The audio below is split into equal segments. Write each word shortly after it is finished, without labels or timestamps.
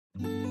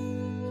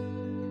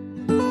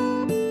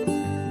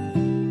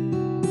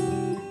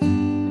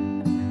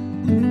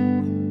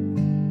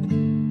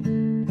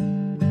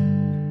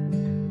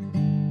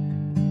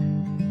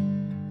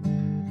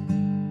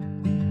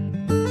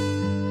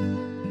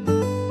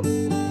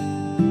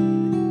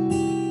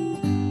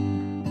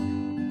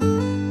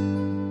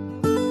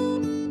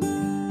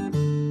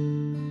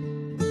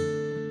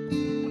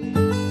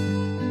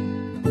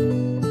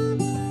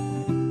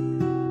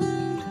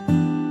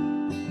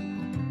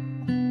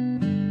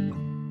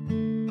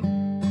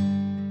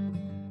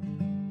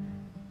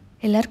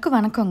எல்லாருக்கும்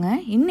வணக்கங்க.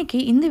 இன்னைக்கு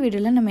இந்த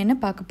வீடியோவில் நம்ம என்ன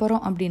பார்க்க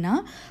போகிறோம் அப்படின்னா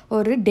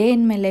ஒரு டே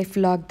இன் மை லைஃப்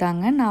vlog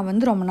தாங்க. நான்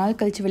வந்து ரொம்ப நாள்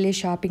கழிச்சு வெளியே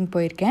ஷாப்பிங்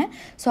போயிருக்கேன்.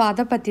 ஸோ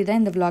அதை பற்றி தான்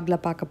இந்த vlogல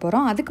பார்க்க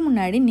போகிறோம். அதுக்கு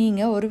முன்னாடி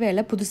நீங்கள்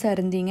ஒருவேளை புதுசாக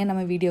இருந்தீங்க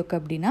நம்ம வீடியோக்கு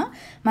அப்படின்னா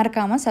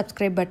மறக்காமல்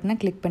சப்ஸ்கிரைப் பட்டனை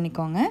கிளிக்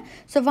பண்ணிக்கோங்க.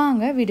 ஸோ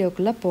வாங்க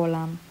வீடியோக்குள்ளே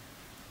போகலாம்.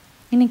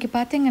 இன்றைக்கி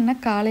பார்த்திங்கன்னா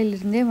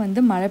காலையிலேருந்தே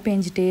வந்து மழை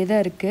பெஞ்சிட்டே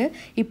தான் இருக்குது.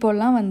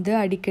 இப்போல்லாம் வந்து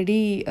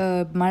அடிக்கடி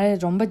மழை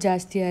ரொம்ப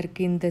ஜாஸ்தியாக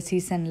இருக்குது இந்த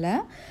சீசனில்.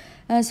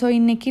 ஸோ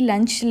இன்றைக்கி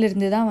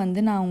லஞ்சிலிருந்து தான் வந்து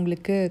நான்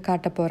உங்களுக்கு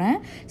காட்ட போகிறேன்.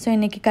 ஸோ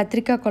இன்றைக்கி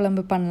கத்திரிக்காய்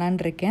குழம்பு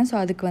பண்ணலான்னு இருக்கேன். ஸோ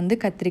அதுக்கு வந்து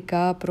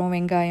கத்திரிக்காய், அப்புறம்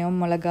வெங்காயம்,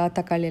 மிளகா,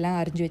 தக்காளியெல்லாம்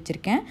அரிஞ்சு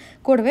வச்சுருக்கேன்.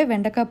 கூடவே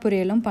வெண்டைக்காய்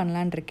பொரியலும்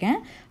பண்ணலான்னு இருக்கேன்.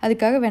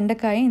 அதுக்காக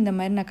வெண்டைக்காயை இந்த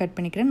மாதிரி நான் கட்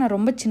பண்ணிக்கிறேன். நான்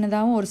ரொம்ப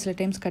சின்னதாகவும் ஒரு சில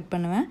டைம்ஸ் கட்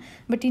பண்ணுவேன்.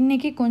 பட்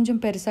இன்றைக்கி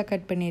கொஞ்சம் பெருசாக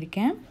கட்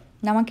பண்ணியிருக்கேன்.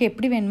 நமக்கு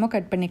எப்படி வேணுமோ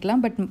கட்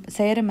பண்ணிக்கலாம். பட்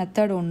செய்கிற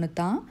மெத்தட் ஒன்று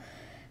தான்.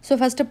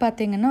 ஸோ ஃபஸ்ட்டு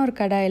பார்த்திங்கன்னா ஒரு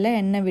கடாயில்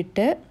எண்ணெய்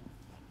விட்டு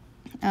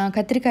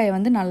கத்திரிக்காயை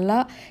வந்து நல்லா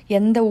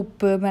எந்த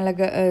உப்பு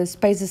மிளகு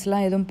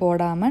ஸ்பைசஸ்லாம் எதுவும்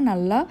போடாமல்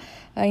நல்லா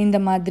இந்த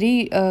மாதிரி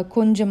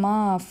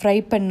கொஞ்சமாக ஃப்ரை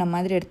பண்ண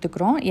மாதிரி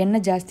எடுத்துக்கிறோம்.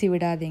 எண்ணெய் ஜாஸ்தி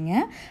விடாதீங்க,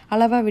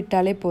 அளவாக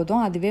விட்டாலே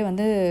போதும், அதுவே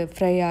வந்து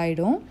ஃப்ரை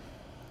ஆகிடும்.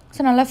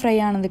 ஸோ நல்லா ஃப்ரை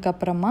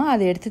ஆனதுக்கப்புறமா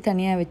அதை எடுத்து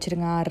தனியாக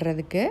வச்சுருங்க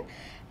ஆறுறதுக்கு.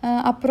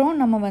 அப்புறம்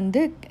நம்ம வந்து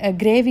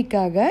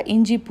கிரேவிக்காக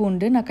இஞ்சி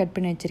பூண்டு நான் கட்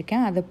பண்ணி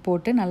வச்சுருக்கேன். அதை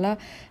போட்டு நல்லா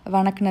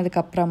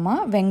வணக்கினதுக்கப்புறமா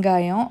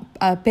வெங்காயம்,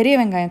 பெரிய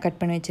வெங்காயம் கட்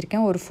பண்ணி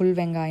வச்சுருக்கேன், ஒரு ஃபுல்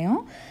வெங்காயம்.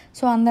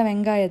 ஸோ அந்த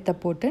வெங்காயத்தை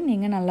போட்டு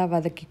நீங்கள் நல்லா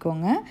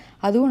வதக்கிக்கோங்க.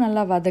 அதுவும்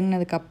நல்லா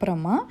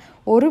வதங்கினதுக்கப்புறமா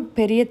ஒரு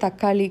பெரிய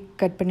தக்காளி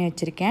கட் பண்ணி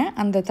வச்சுருக்கேன்,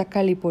 அந்த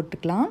தக்காளி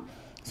போட்டுக்கலாம்.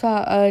 ஸோ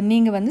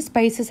நீங்கள் வந்து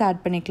ஸ்பைசஸ்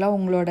ஆட் பண்ணிக்கலாம்,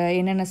 உங்களோட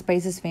என்னென்ன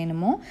ஸ்பைசஸ்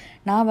வேணுமோ.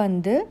 நான்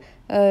வந்து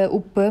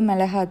உப்பு,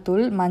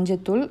 மிளகாத்தூள்,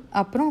 மஞ்சத்தூள்,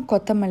 அப்புறம்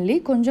கொத்தமல்லி,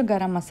 கொஞ்சம்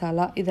கரம்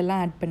மசாலா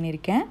இதெல்லாம் ஆட்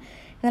பண்ணியிருக்கேன்.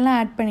 இதெல்லாம்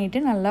ஆட் பண்ணிவிட்டு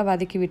நல்லா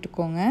வதக்கி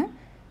விட்டுக்கோங்க.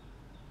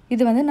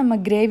 இது வந்து நம்ம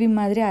கிரேவி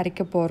மாதிரி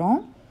அரைக்க போகிறோம்.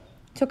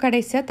 ஸோ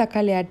கடைசியாக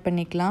தக்காளி ஆட்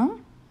பண்ணிக்கலாம்.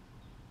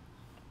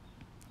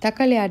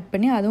 தக்காளி ஆட்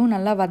பண்ணி அதுவும்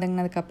நல்லா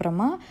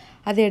வதங்கினதுக்கப்புறமா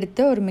அதை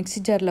எடுத்து ஒரு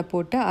மிக்ஸி ஜாரில்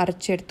போட்டு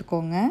அரைச்சி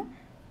எடுத்துக்கோங்க.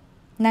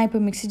 நான் இப்போ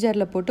மிக்ஸி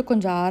ஜாரில் போட்டு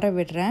கொஞ்சம் ஆற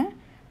விடுறேன்.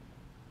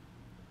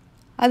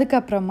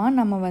 அதுக்கப்புறமா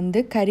நம்ம வந்து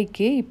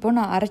கறிக்கு இப்போது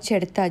நான் அரைச்சி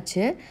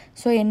எடுத்தாச்சு.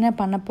 ஸோ என்ன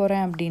பண்ண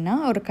போகிறேன் அப்படின்னா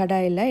ஒரு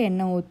கடாயில்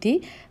எண்ணெய் ஊற்றி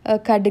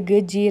கடுகு,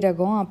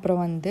 ஜீரகம், அப்புறம்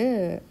வந்து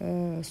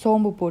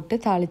சோம்பு போட்டு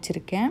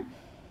தாளிச்சிருக்கேன்.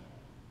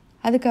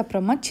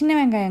 அதுக்கப்புறமா சின்ன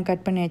வெங்காயம்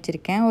கட் பண்ணி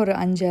வச்சுருக்கேன், ஒரு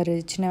 5-6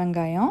 சின்ன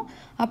வெங்காயம்,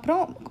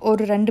 அப்புறம்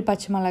ஒரு 2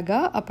 பச்சை மிளகா,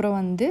 அப்புறம்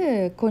வந்து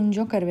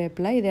கொஞ்சம்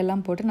கருவேப்பிலை,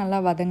 இதெல்லாம் போட்டு நல்லா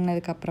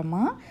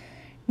வதங்கினதுக்கப்புறமா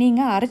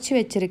நீங்கள் அரைச்சி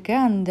வச்சுருக்க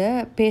அந்த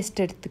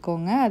பேஸ்ட்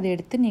எடுத்துக்கோங்க. அதை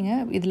எடுத்து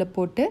நீங்கள் இதில்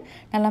போட்டு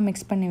நல்லா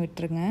மிக்ஸ் பண்ணி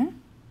விட்டுருங்க.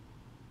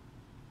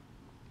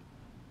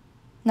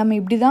 நம்ம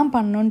இப்படி தான்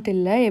பண்ணணுன்ட்டு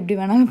இல்லை, எப்படி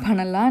வேணாலும்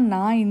பண்ணலாம்.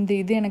 நான்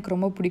இது எனக்கு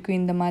ரொம்ப பிடிக்கும்,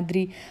 இந்த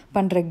மாதிரி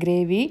பண்ணுற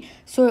கிரேவி.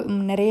 ஸோ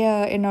நிறைய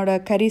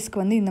என்னோடய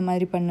கரீஸ்க்கு வந்து இந்த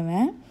மாதிரி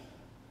பண்ணுவேன்.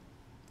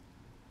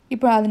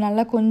 இப்போ அது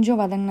நல்லா கொஞ்சம்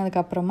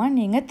வதங்கினதுக்கப்புறமா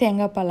நீங்கள்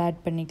தேங்காய் பால்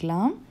ஆட்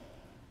பண்ணிக்கலாம்.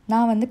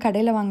 நான் வந்து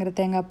கடையில் வாங்குகிற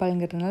தேங்காய்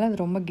பாலுங்கிறதுனால அது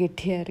ரொம்ப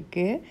கெட்டியாக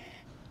இருக்குது.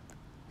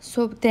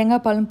 ஸோ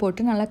தேங்காய் பாலும்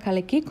போட்டு நல்லா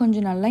கலக்கி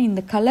கொஞ்சம் நல்லா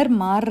இந்த கலர்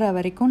மாறுற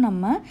வரைக்கும்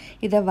நம்ம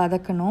இதை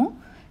வதக்கணும்.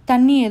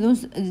 தண்ணி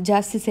எதுவும்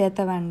ஜாஸ்தி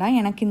சேர்த்த வேண்டாம்.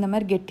 எனக்கு இந்த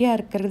மாதிரி கெட்டியாக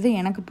இருக்கிறது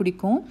எனக்கு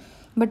பிடிக்கும்.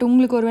 பட்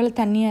உங்களுக்கு ஒருவேளை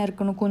தண்ணியாக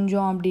இருக்கணும்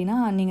கொஞ்சம் அப்படின்னா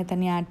நீங்கள்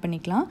தண்ணி ஆட்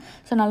பண்ணிக்கலாம்.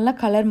 ஸோ நல்லா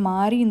கலர்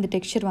மாறி இந்த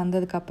டெக்ஸ்சர்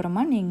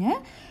வந்ததுக்கப்புறமா நீங்கள்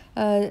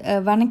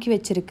வதக்கி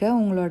வச்சுருக்க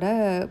உங்களோட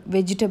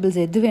வெஜிடபிள்ஸ்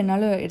எது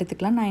வேணாலும்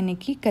எடுத்துக்கலாம். நான்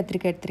இன்றைக்கி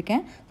கத்திரிக்காய்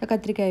எடுத்திருக்கேன். ஸோ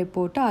கத்திரிக்காயை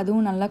போட்டு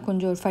அதுவும் நல்லா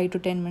கொஞ்சம் ஒரு 5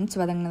 to 10 minutes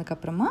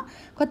வதங்கினதுக்கப்புறமா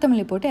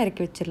கொத்தமல்லி போட்டு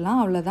இறக்கி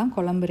வச்சிடலாம். அவ்வளோதான்,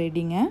 குழம்பு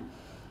ரெடிங்க.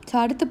 ஸோ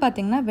அடுத்து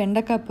பார்த்திங்கன்னா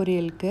வெண்டைக்காய்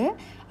பொரியலுக்கு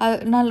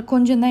நான்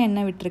கொஞ்சம் தான்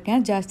எண்ணெய்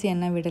விட்டுருக்கேன், ஜாஸ்தி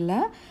எண்ணெய்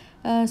விடலை.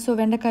 ஸோ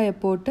வெண்டைக்காயை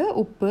போட்டு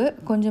உப்பு,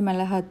 கொஞ்சம்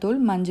மிளகாத்தூள்,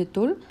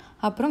 மஞ்சத்தூள்,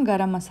 அப்புறம்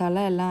கரம்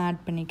மசாலா எல்லாம்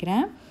ஆட்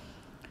பண்ணிக்கிறேன்.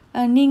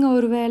 நீங்கள்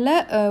ஒரு வேளை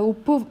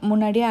உப்பு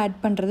முன்னாடியே ஆட்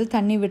பண்ணுறது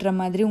தண்ணி விடுற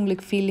மாதிரி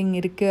உங்களுக்கு ஃபீலிங்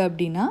இருக்குது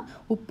அப்படின்னா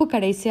உப்பு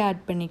கடைசியாக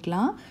ஆட்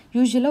பண்ணிக்கலாம்.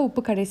 யூஸ்வலாக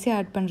உப்பு கடைசியாக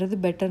ஆட் பண்ணுறது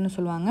பெட்டர்னு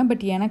சொல்லுவாங்க.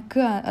 பட்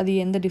எனக்கு அது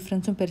எந்த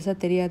டிஃப்ரென்ஸும் பெருசாக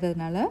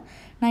தெரியாததுனால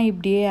நான்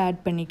இப்படியே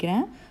ஆட்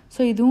பண்ணிக்கிறேன்.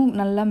 ஸோ இதுவும்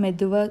நல்லா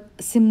மெதுவாக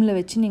சிம்மில்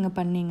வச்சு நீங்கள்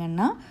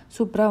பண்ணிங்கன்னா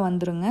சூப்பராக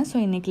வந்துடுங்க. ஸோ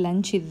இன்றைக்கி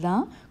லஞ்ச்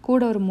இதுதான்.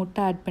 கூட ஒரு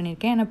முட்டை ஆட்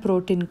பண்ணியிருக்கேன், ஏன்னா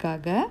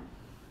ப்ரோட்டீனுக்காக.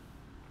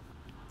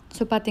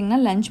 ஸோ பார்த்திங்கன்னா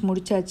லஞ்ச்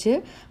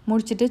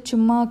முடிச்சுட்டு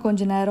சும்மா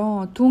கொஞ்சம் நேரம்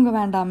தூங்க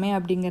வேண்டாமே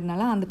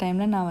அப்படிங்கிறதுனால அந்த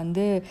டைமில் நான்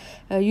வந்து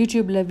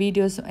யூடியூப்பில்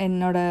வீடியோஸ்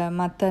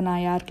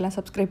நான் யாருக்கெல்லாம்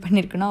சப்ஸ்கிரைப்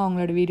பண்ணியிருக்கேனோ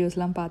அவங்களோட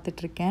வீடியோஸ்லாம்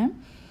பார்த்துட்ருக்கேன்.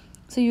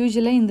 ஸோ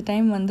யூஸ்வலாக இந்த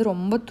டைம் வந்து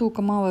ரொம்ப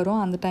தூக்கமாக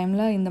வரும். அந்த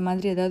டைமில் இந்த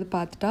மாதிரி ஏதாவது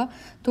பார்த்துட்டா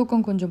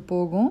தூக்கம் கொஞ்சம்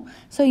போகும்.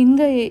 ஸோ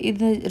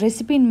இது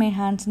ரெசிபி இன் மை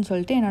ஹேண்ட்ஸ்ன்னு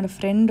சொல்லிட்டு என்னோடய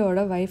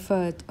ஃப்ரெண்டோட ஒய்ஃப்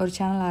ஒரு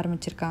சேனல்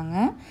ஆரம்பிச்சிருக்காங்க.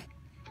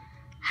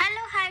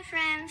 Hello, hi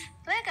friends,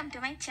 welcome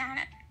to my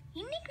channel.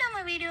 இன்னைக்கு நம்ம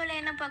வீடியோவில்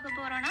என்ன பார்க்க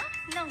போகிறோன்னா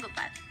நொங்கு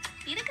பால்.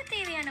 இதுக்கு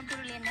தேவையான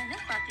பொருள் என்னன்னு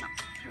பார்க்கலாம்.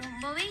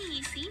 ரொம்பவே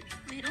ஈஸி,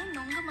 வெறும்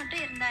நொங்கு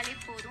மட்டும் இருந்தாலே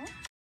போதும்.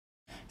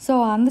 ஸோ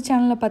அந்த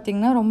சேனலில்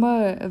பார்த்திங்கன்னா ரொம்ப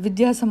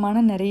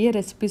வித்தியாசமான நிறைய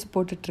ரெசிபிஸ்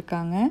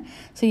போட்டுட்ருக்காங்க.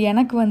 ஸோ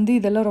எனக்கு வந்து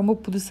இதெல்லாம் ரொம்ப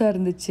புதுசாக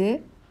இருந்துச்சு.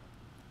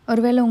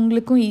 ஒருவேளை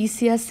உங்களுக்கும்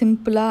ஈஸியாக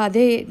சிம்பிளாக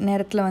அதே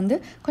நேரத்தில் வந்து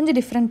கொஞ்சம்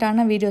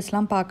டிஃப்ரெண்ட்டான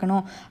வீடியோஸ்லாம்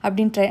பார்க்கணும்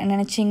அப்படின்னு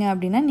நினச்சிங்க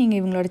அப்படின்னா நீங்கள்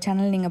இவங்களோட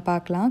சேனல் நீங்கள்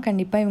பார்க்கலாம்.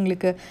 கண்டிப்பாக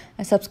இவங்களுக்கு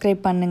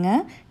சப்ஸ்கிரைப்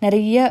பண்ணுங்கள்.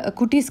 நிறைய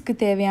குட்டீஸ்க்கு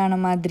தேவையான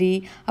மாதிரி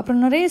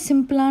அப்புறம் நிறைய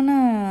சிம்பிளான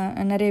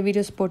நிறைய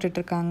வீடியோஸ்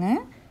போட்டுட்ருக்காங்க.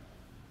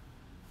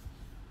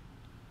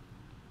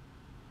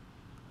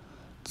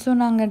 ஸோ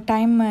நாங்கள்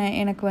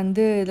எனக்கு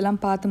வந்து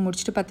இதெல்லாம் பார்த்து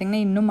முடிச்சுட்டு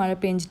பார்த்திங்கன்னா இன்னும் மழை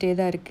பெஞ்சிட்டே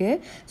தான் இருக்குது.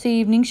 ஸோ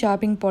ஈவினிங்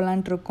ஷாப்பிங்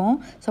போகலான்ட்டு இருக்கோம்.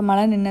 ஸோ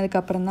மழை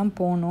நின்னதுக்கப்புறம் தான்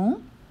போகணும்.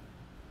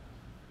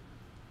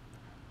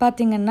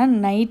 பார்த்திங்கன்னா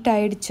நைட்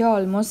ஆகிடுச்சு,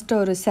 ஆல்மோஸ்ட்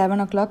ஒரு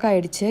 7 o'clock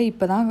ஆகிடுச்சு.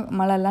 இப்போ தான்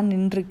மழைலாம்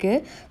நின்றுருக்கு.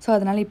 ஸோ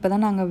அதனால் இப்போ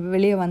தான் நாங்கள்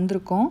வெளியே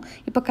வந்திருக்கோம்.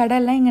 இப்போ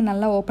கடையெல்லாம் இங்கே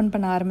நல்லா ஓப்பன்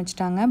பண்ண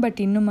ஆரம்பிச்சிட்டாங்க. பட்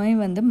இன்னுமே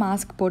வந்து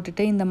மாஸ்க்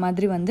போட்டுட்டு இந்த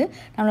மாதிரி வந்து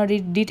நம்மளோட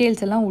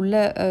டீட்டெயில்ஸ் எல்லாம்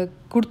உள்ளே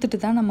கொடுத்துட்டு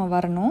தான் நம்ம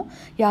வரணும்.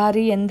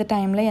 யார் எந்த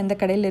டைமில் எந்த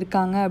கடையில்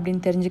இருக்காங்க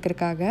அப்படின்னு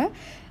தெரிஞ்சுக்கிறதுக்காக.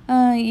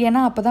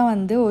 ஏன்னா அப்போ தான்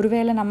வந்து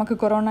ஒருவேளை நமக்கு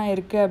கொரோனா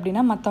இருக்குது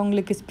அப்படின்னா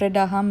மற்றவங்களுக்கு ஸ்ப்ரெட்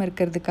ஆகாமல்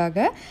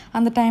இருக்கிறதுக்காக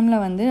அந்த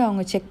டைமில் வந்து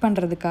அவங்க செக்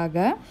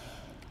பண்ணுறதுக்காக.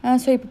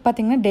 ஸோ இப்போ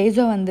பார்த்திங்கன்னா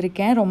டெய்ஸோ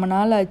வந்திருக்கேன். ரொம்ப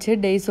நாள் ஆச்சு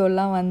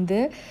டெய்ஸோலாம் வந்து.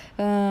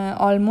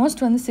 ஆல்மோஸ்ட்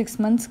வந்து 6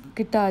 months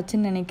கிட்ட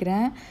ஆச்சுன்னு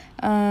நினைக்கிறேன்.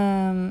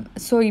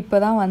 ஸோ இப்போ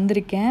தான்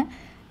வந்திருக்கேன்.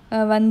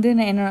 வந்து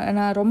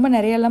நான் ரொம்ப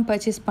நிறையெல்லாம்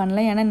பர்ச்சேஸ்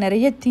பண்ணல. ஏன்னா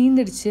நிறைய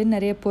தீந்துடுச்சு,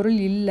 நிறைய பொருள்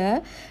இல்லை,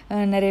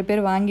 நிறைய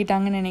பேர்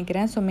வாங்கிட்டாங்கன்னு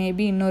நினைக்கிறேன். ஸோ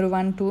மேபி இன்னொரு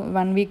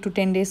 1 week to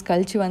 10 days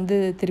கழித்து வந்து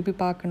திருப்பி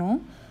பார்க்கணும்.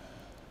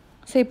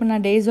 ஸோ இப்போ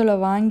நான்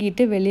டெய்ஸோவில்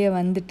வாங்கிட்டு வெளியே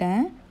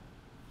வந்துட்டேன்.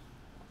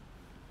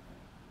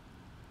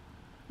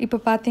 இப்போ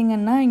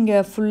பார்த்திங்கன்னா இங்கே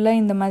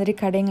ஃபுல்லாக இந்த மாதிரி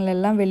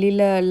கடைங்களெல்லாம்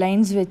வெளியில்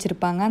லைன்ஸ்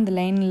வச்சுருப்பாங்க. அந்த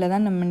லைனில்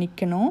தான் நம்ம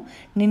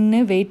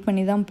நின்று வெயிட்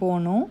பண்ணி தான்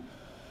போகணும்.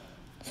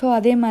 ஸோ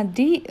அதே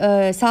மாதிரி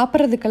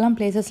சாப்பிட்றதுக்கெல்லாம்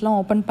பிளேசஸ்லாம்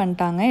ஓப்பன்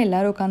பண்ணிட்டாங்க.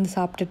 எல்லோரும் உட்காந்து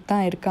சாப்பிட்டுட்டு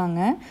தான் இருக்காங்க.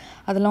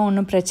 அதெல்லாம்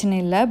ஒன்றும் பிரச்சனை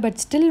இல்லை. பட்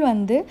ஸ்டில்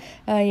வந்து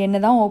என்ன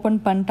தான் ஓப்பன்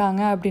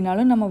பண்ணிட்டாங்க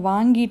அப்படின்னாலும் நம்ம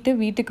வாங்கிட்டு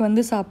வீட்டுக்கு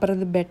வந்து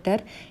சாப்பிட்றது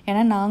பெட்டர்.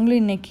 ஏன்னா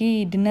நாங்களும் இன்றைக்கி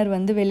டின்னர்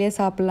வந்து வெளியே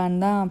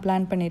சாப்பிட்லான்னு தான்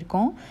பிளான்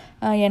பண்ணியிருக்கோம்.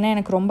 ஏன்னா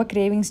எனக்கு ரொம்ப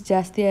கிரேவிங்ஸ்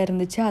ஜாஸ்தியாக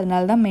இருந்துச்சு.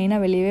 அதனால தான்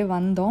மெயினாக வெளியவே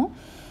வந்தோம்.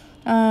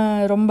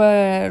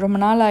 ரொம்ப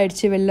நாள்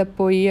ஆயிடுச்சு வெளில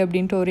போய்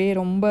அப்படின்ட்டு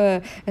ரொம்ப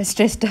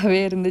ஸ்ட்ரெஸ்டாகவே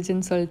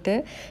இருந்துச்சுன்னு சொல்லிட்டு.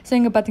 ஸோ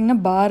இங்கே பார்த்திங்கன்னா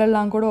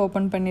பாரெல்லாம் கூட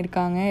ஓப்பன்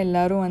பண்ணியிருக்காங்க.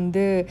 எல்லோரும்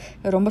வந்து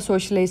ரொம்ப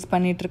சோஷியலைஸ்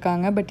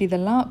பண்ணிகிட்ருக்காங்க. பட்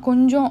இதெல்லாம்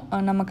கொஞ்சம்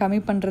நம்ம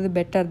கம்மி பண்ணுறது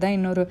பெட்டர் தான்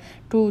இன்னொரு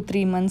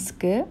 2-3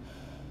 monthsக்கு.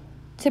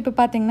 ஸோ இப்போ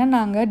பார்த்திங்கன்னா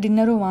நாங்கள்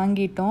டின்னரும்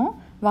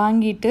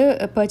வாங்கிட்டு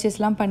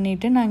பர்ச்சேஸ்லாம்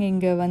பண்ணிவிட்டு நாங்கள்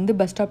இங்கே வந்து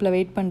பஸ் ஸ்டாப்பில்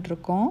வெயிட்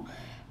பண்ணிட்டுருக்கோம்.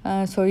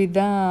 ஸோ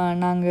இதுதான்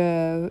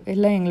நாங்கள்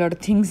எல்லாம் எங்களோட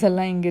திங்ஸ்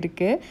எல்லாம் இங்கே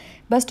இருக்குது.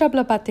 பஸ்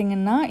ஸ்டாப்பில்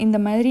பார்த்திங்கன்னா இந்த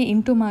மாதிரி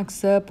இன்டூ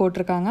மார்க்ஸை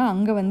போட்டிருக்காங்க.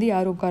 அங்கே வந்து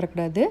யாரும்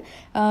உட்காரக்கூடாது.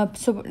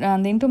 ஸோ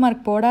அந்த இன்டூ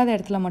மார்க் போடாத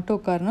இடத்துல மட்டும்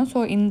உட்காரணும். ஸோ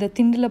இந்த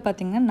திண்டில்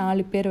பார்த்திங்கன்னா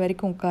 4 பேர்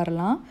வரைக்கும்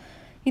உட்காரலாம்.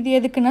 இது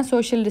எதுக்குன்னா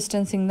சோஷியல்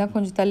டிஸ்டன்சிங் தான்,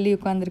 கொஞ்சம் தள்ளி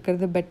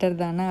உட்காந்துருக்கிறது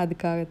பெட்டர் தானே,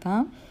 அதுக்காக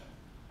தான்.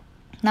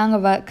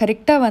 நாங்கள்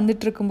கரெக்டாக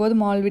வந்துட்டுருக்கும்போது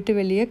மால் விட்டு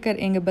வெளியே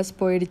எங்கள் பஸ்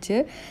போயிடுச்சு.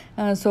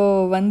 ஸோ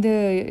வந்து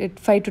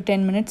 5 to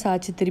 10 minutes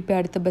ஆச்சு திருப்பி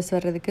அடுத்த பஸ்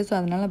வர்றதுக்கு. ஸோ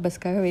அதனால்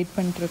பஸ்க்காக வெயிட்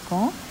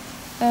பண்ணிட்டுருக்கோம்.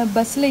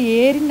 பஸ்ஸில்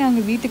ஏறி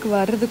நாங்கள் வீட்டுக்கு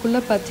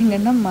வர்றதுக்குள்ளே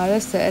பார்த்திங்கன்னா மழை,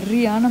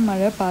 சரியான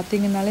மழை.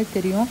 பார்த்திங்கனாலே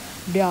தெரியும்,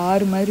 அப்படியே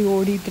ஆறு மாதிரி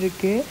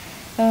ஓடிட்டுருக்கு.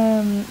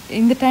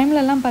 இந்த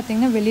டைம்லலாம்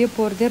பார்த்திங்கன்னா வெளியே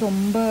போகிறதே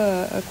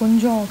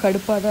கொஞ்சம்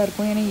கடுப்பாக தான்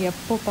இருக்கும். ஏன்னா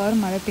எப்போ பாரு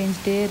மழை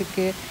பெஞ்சிட்டே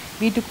இருக்குது.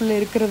 வீட்டுக்குள்ளே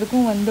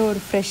இருக்கிறதுக்கும் வந்து ஒரு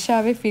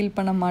ஃப்ரெஷ்ஷாகவே ஃபீல்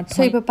பண்ண மாட்டோம்.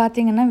 ஸோ இப்போ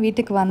பார்த்திங்கன்னா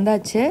வீட்டுக்கு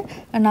வந்தாச்சு.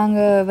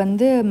 நாங்கள்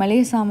வந்து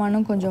மளிகை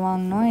சாமானும் கொஞ்சம்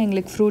வாங்கினோம்.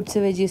 எங்களுக்கு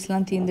ஃப்ரூட்ஸு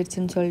வெஜ்ஜீஸ்லாம்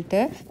தீர்ந்துருச்சுன்னு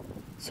சொல்லிட்டு.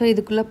 ஸோ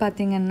இதுக்குள்ளே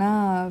பார்த்திங்கன்னா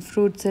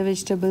ஃப்ரூட்ஸு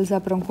வெஜிடபிள்ஸ்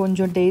அப்புறம்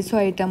கொஞ்சம் டெய்ஸோ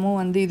ஐட்டமும்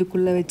வந்து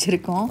இதுக்குள்ளே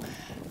வச்சுருக்கோம்.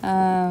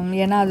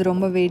 ஏன்னா அது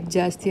ரொம்ப வெயிட்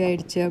ஜாஸ்தி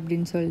ஆகிடுச்சு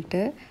அப்படின்னு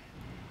சொல்லிட்டு.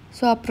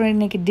 ஸோ அப்புறம்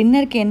இன்றைக்கி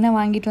டின்னருக்கு என்ன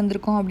வாங்கிட்டு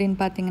வந்திருக்கோம் அப்படின்னு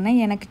பார்த்திங்கன்னா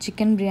எனக்கு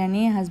சிக்கன்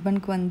பிரியாணி, என்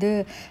ஹஸ்பண்ட்க்கு வந்து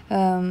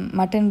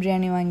மட்டன்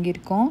பிரியாணி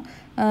வாங்கியிருக்கோம்.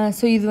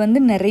 ஸோ இது வந்து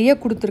நிறைய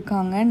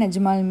கொடுத்துருக்காங்க.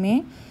 நிஜமாலுமே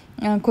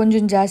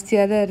கொஞ்சம்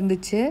ஜாஸ்தியாக தான்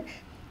இருந்துச்சு.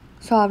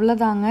 ஸோ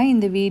அவ்வளோதாங்க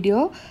இந்த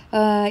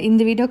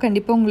வீடியோ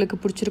கண்டிப்பாக உங்களுக்கு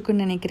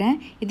பிடிச்சிருக்குன்னு நினைக்கிறேன்.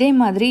 இதே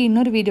மாதிரி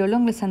இன்னொரு வீடியோவில்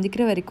உங்களை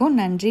சந்திக்கிற வரைக்கும்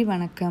நன்றி,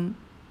 வணக்கம்.